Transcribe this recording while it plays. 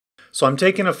So I'm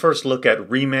taking a first look at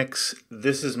Remix.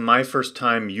 This is my first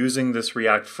time using this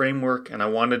React framework, and I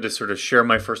wanted to sort of share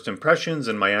my first impressions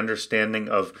and my understanding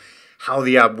of how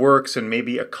the app works and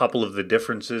maybe a couple of the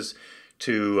differences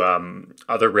to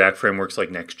other React frameworks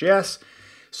like Next.js.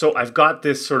 So I've got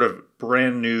this sort of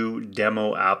brand new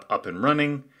demo app up and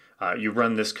running. You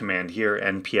run this command here,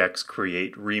 npx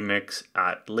create remix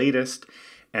at latest,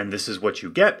 and this is what you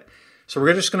get. So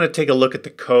we're just going to take a look at the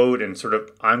code and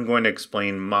I'm going to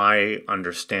explain my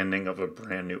understanding of a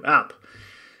brand new app.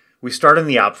 We start in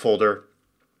the app folder,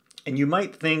 and you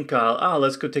might think,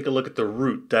 let's go take a look at the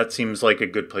root. That seems like a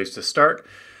good place to start.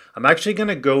 I'm actually going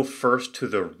to go first to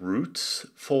the roots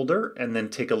folder and then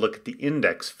take a look at the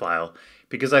index file,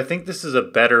 because I think this is a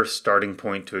better starting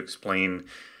point to explain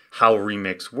how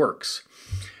Remix works.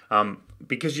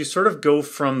 Because you sort of go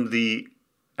from the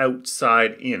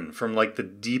outside in, from like the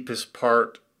deepest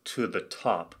part to the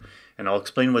top. And I'll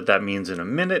explain what that means in a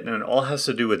minute, and it all has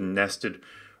to do with nested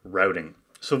routing.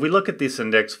 So if we look at this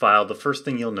index file, the first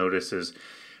thing you'll notice is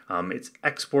it's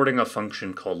exporting a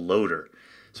function called loader.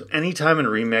 So anytime in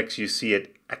Remix you see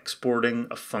it exporting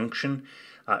a function,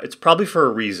 it's probably for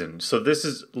a reason. So this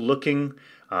is looking,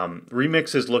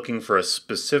 Remix is looking for a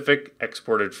specific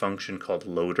exported function called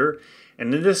loader.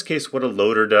 And in this case, what a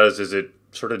loader does is it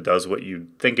sort of does what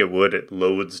you'd think it would. It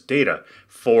loads data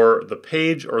for the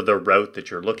page or the route that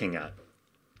you're looking at.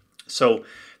 So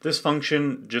this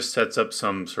function just sets up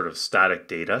some sort of static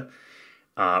data,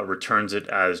 returns it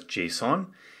as JSON.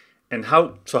 And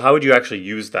how would you actually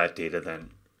use that data then?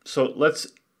 So let's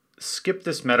skip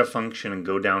this meta function and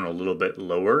go down a little bit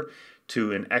lower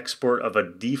to an export of a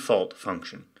default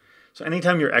function. So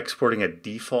anytime you're exporting a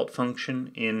default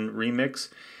function in Remix,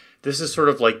 this is sort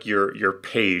of like your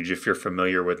page if you're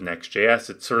familiar with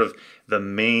Next.js. It's sort of the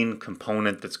main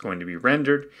component that's going to be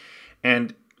rendered.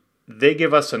 And they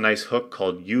give us a nice hook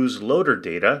called use loader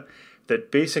data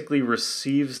that basically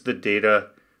receives the data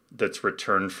that's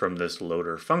returned from this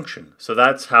loader function. So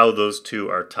that's how those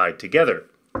two are tied together.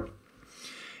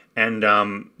 And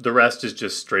the rest is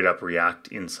just straight up React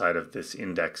inside of this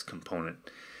index component.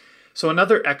 So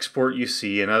another export you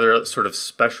see, another sort of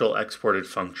special exported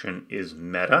function is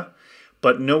meta,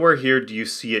 but nowhere here do you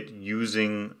see it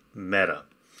using meta.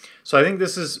 So I think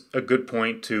this is a good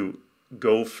point to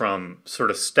go from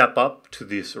sort of step up to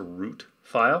this root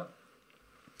file.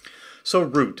 So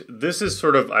root, this is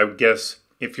sort of, I guess,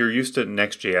 if you're used to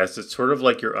Next.js, it's sort of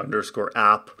like your underscore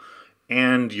app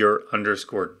and your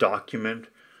underscore document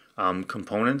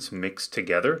components mixed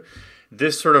together.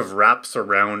 This sort of wraps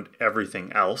around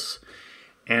everything else.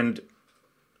 And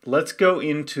let's go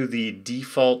into the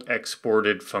default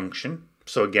exported function.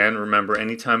 So again, remember,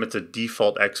 anytime it's a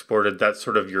default exported, that's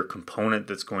sort of your component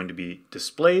that's going to be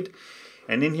displayed.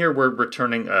 And in here, we're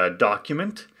returning a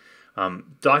document.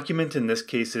 Document in this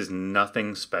case is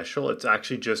nothing special. It's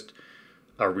actually just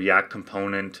a React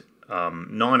component,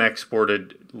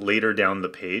 non-exported later down the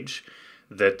page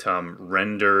that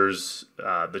renders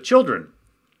the children.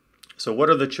 So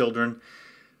what are the children?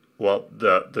 Well,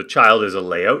 the child is a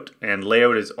layout, and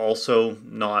layout is also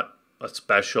not a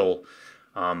special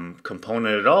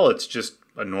component at all. It's just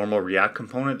a normal React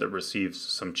component that receives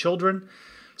some children.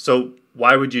 So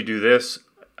why would you do this?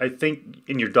 I think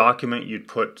in your document you'd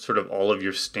put sort of all of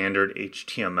your standard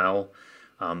HTML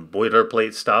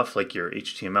boilerplate stuff, like your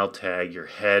HTML tag, your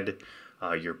head,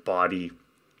 your body.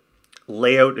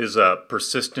 Layout is a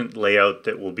persistent layout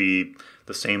that will be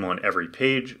the same on every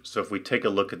page. So if we take a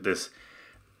look at this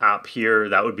app here,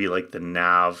 that would be like the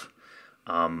nav.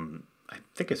 I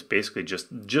think it's basically just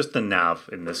the nav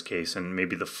in this case, and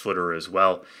maybe the footer as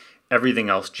well. Everything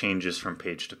else changes from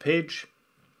page to page.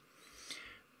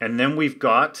 And then we've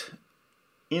got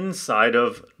inside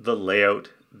of the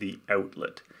layout, the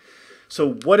outlet.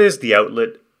 So what is the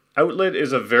outlet? Outlet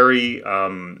is a very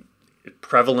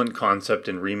prevalent concept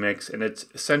in Remix, and it's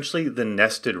essentially the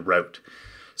nested route.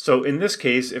 So in this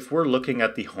case, if we're looking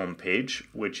at the home page,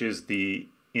 which is the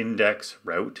index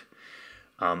route,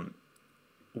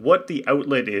 what the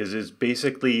outlet is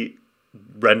basically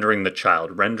rendering the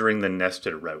child, rendering the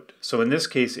nested route. So in this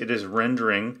case, it is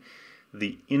rendering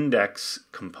the index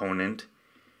component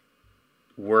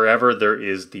wherever there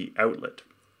is the outlet.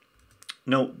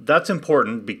 Now, that's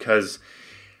important because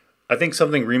I think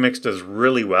something Remix does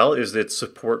really well is its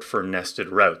support for nested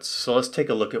routes. So let's take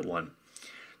a look at one.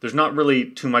 There's not really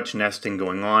too much nesting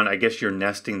going on. I guess you're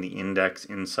nesting the index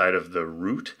inside of the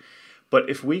root. But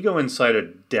if we go inside a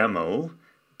demos,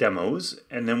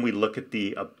 and then we look at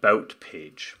the about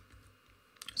page.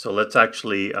 So let's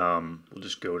actually, we'll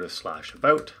just go to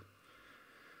 /about.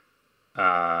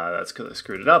 That's because I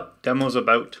screwed it up. Demos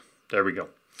about. There we go.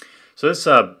 So this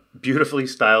beautifully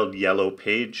styled yellow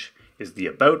page is the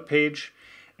About page.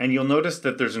 And you'll notice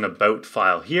that there's an About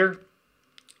file here.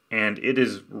 And it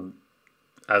is,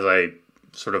 as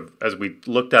we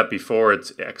looked at before,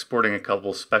 it's exporting a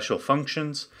couple special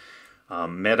functions,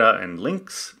 meta and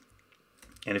links.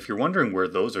 And if you're wondering where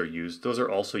those are used, those are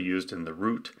also used in the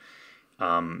root,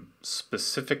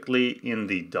 specifically in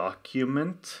the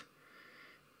document.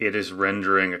 It is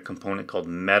rendering a component called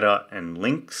meta and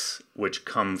links, which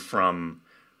come from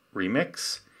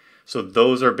Remix. So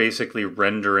those are basically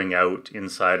rendering out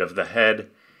inside of the head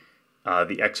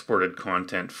the exported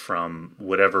content from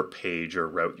whatever page or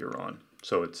route you're on.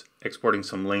 So it's exporting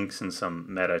some links and some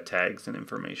meta tags and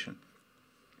information.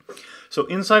 So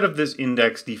inside of this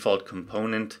index default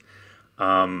component,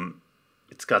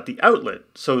 it's got the outlet.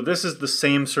 So this is the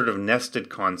same sort of nested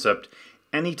concept.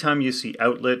 Anytime you see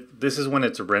outlet, this is when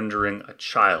it's rendering a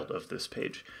child of this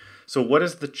page. So what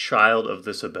is the child of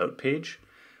this About page?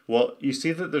 Well, you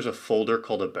see that there's a folder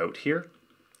called About here.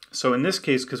 So in this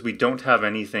case, because we don't have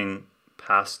anything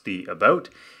past the About,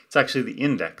 it's actually the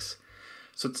index.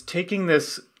 So it's taking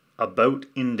this About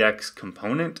index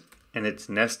component and it's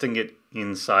nesting it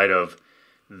inside of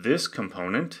this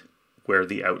component where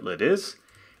the outlet is.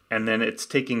 And then it's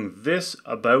taking this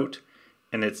About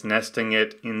and it's nesting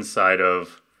it inside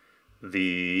of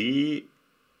the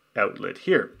outlet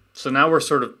here. So now we're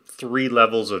sort of 3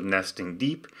 levels of nesting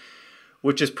deep,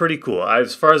 which is pretty cool.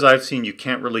 As far as I've seen, you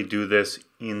can't really do this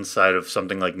inside of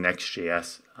something like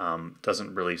Next.js.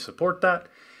 Doesn't really support that.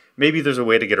 Maybe there's a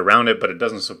way to get around it, but it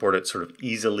doesn't support it sort of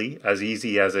easily, as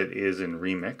easy as it is in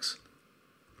Remix.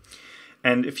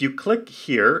 And if you click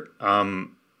here,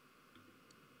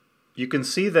 you can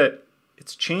see that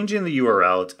it's changing the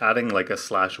URL. It's adding like a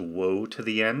 /woe to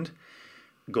the end.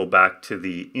 Go back to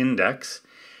the index.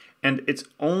 And it's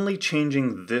only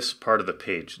changing this part of the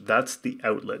page. That's the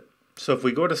outlet. So if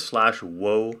we go to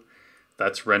 /woe,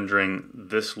 that's rendering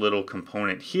this little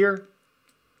component here,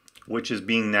 which is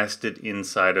being nested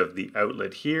inside of the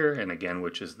outlet here, and again,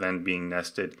 which is then being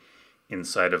nested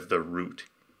inside of the root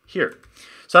here.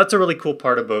 So that's a really cool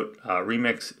part about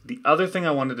Remix. The other thing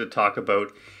I wanted to talk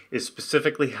about is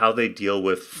specifically how they deal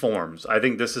with forms. I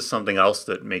think this is something else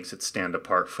that makes it stand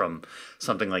apart from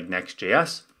something like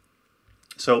Next.js.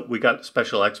 So we got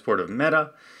special export of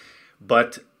meta,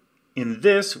 but in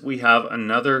this we have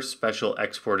another special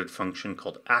exported function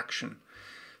called action.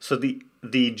 So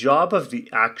the job of the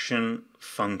action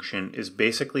function is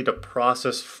basically to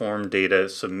process form data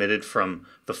submitted from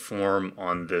the form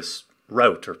on this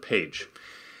route or page.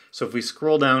 So if we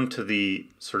scroll down to the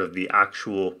sort of the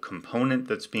actual component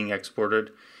that's being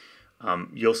exported,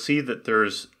 you'll see that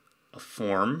there's a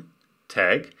form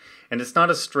tag, and it's not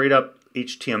a straight up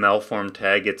HTML form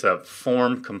tag, it's a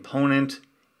form component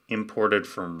imported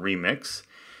from Remix.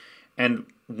 And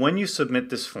when you submit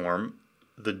this form,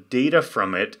 the data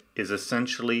from it is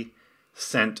essentially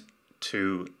sent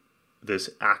to this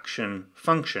action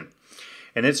function.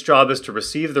 And its job is to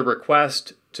receive the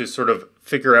request, to sort of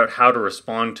figure out how to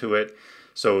respond to it.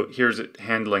 So here's it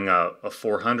handling a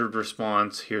 400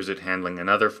 response, here's it handling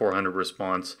another 400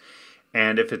 response,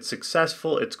 and if it's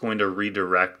successful, it's going to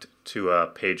redirect to a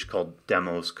page called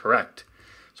Demos Correct.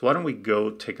 So why don't we go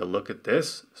take a look at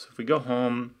this. So if we go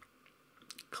home,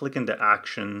 click into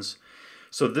Actions.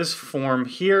 So this form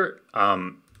here,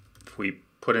 if we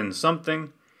put in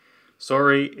something,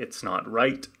 sorry, it's not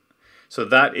right. So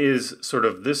that is sort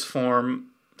of this form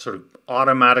sort of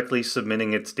automatically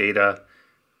submitting its data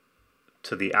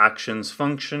to the actions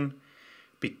function.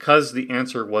 Because the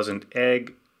answer wasn't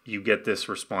egg, you get this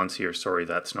response here, sorry,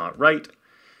 that's not right.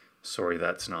 Sorry,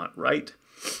 that's not right.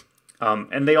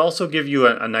 And they also give you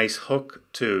a nice hook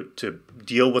to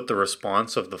deal with the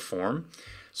response of the form.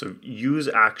 So use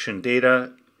action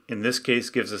data, in this case,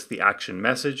 gives us the action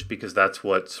message because that's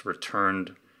what's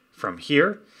returned from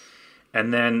here.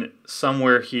 And then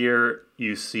somewhere here,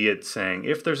 you see it saying,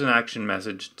 if there's an action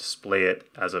message, display it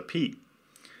as a P.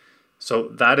 So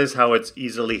that is how it's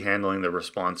easily handling the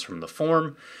response from the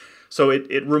form. So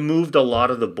it removed a lot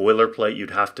of the boilerplate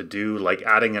you'd have to do, like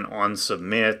adding an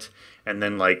onSubmit and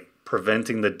then like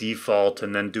preventing the default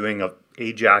and then doing a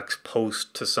AJAX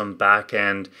post to some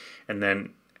backend and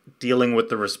then dealing with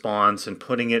the response and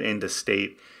putting it into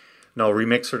state. No,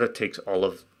 Remix sort of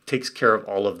takes care of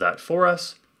all of that for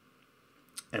us.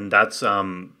 And that's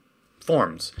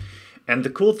forms. And the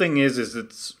cool thing is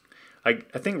it's I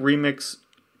think Remix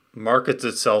markets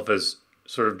itself as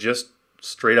sort of just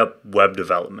straight up web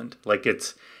development. Like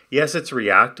yes, it's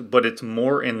React, but it's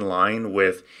more in line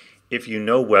with, if you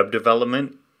know web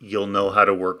development, you'll know how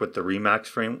to work with the Remix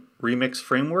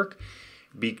framework.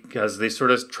 because they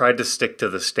sort of tried to stick to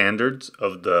the standards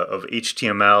of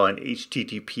HTML and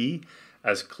HTTP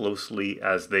as closely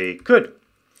as they could.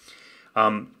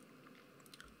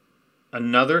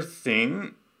 Another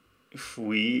thing, if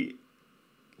we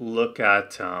look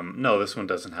at, no, this one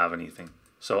doesn't have anything.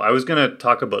 So I was going to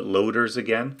talk about loaders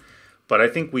again, but I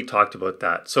think we talked about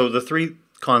that. So the three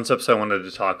concepts I wanted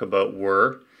to talk about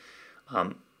were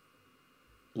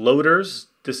loaders.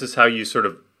 This is how you sort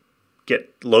of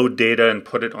load data and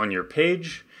put it on your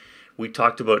page. We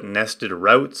talked about nested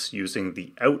routes using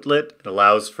the outlet. It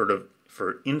allows for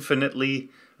infinitely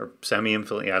or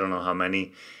semi-infinitely, I don't know how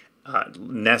many,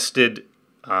 nested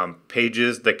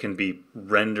pages that can be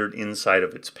rendered inside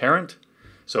of its parent.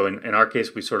 So in our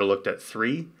case, we sort of looked at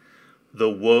 3. The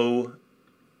woe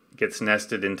gets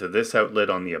nested into this outlet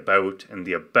on the about, and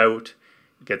the about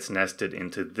gets nested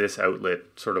into this outlet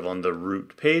sort of on the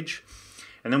root page.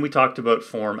 And then we talked about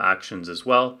form actions as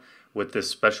well with this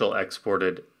special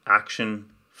exported action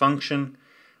function,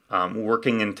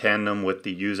 working in tandem with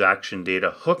the use action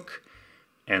data hook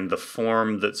and the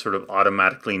form that sort of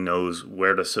automatically knows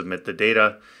where to submit the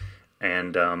data,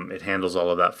 and it handles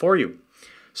all of that for you.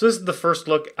 So this is the first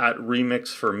look at Remix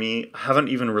for me. I haven't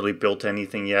even really built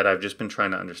anything yet. I've just been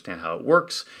trying to understand how it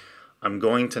works. I'm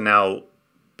going to now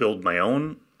build my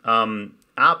own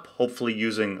app, hopefully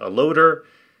using a loader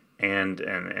and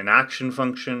an action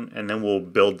function, and then we'll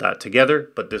build that together.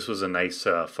 But this was a nice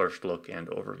first look and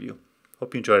overview.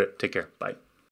 Hope you enjoyed it. Take care. Bye.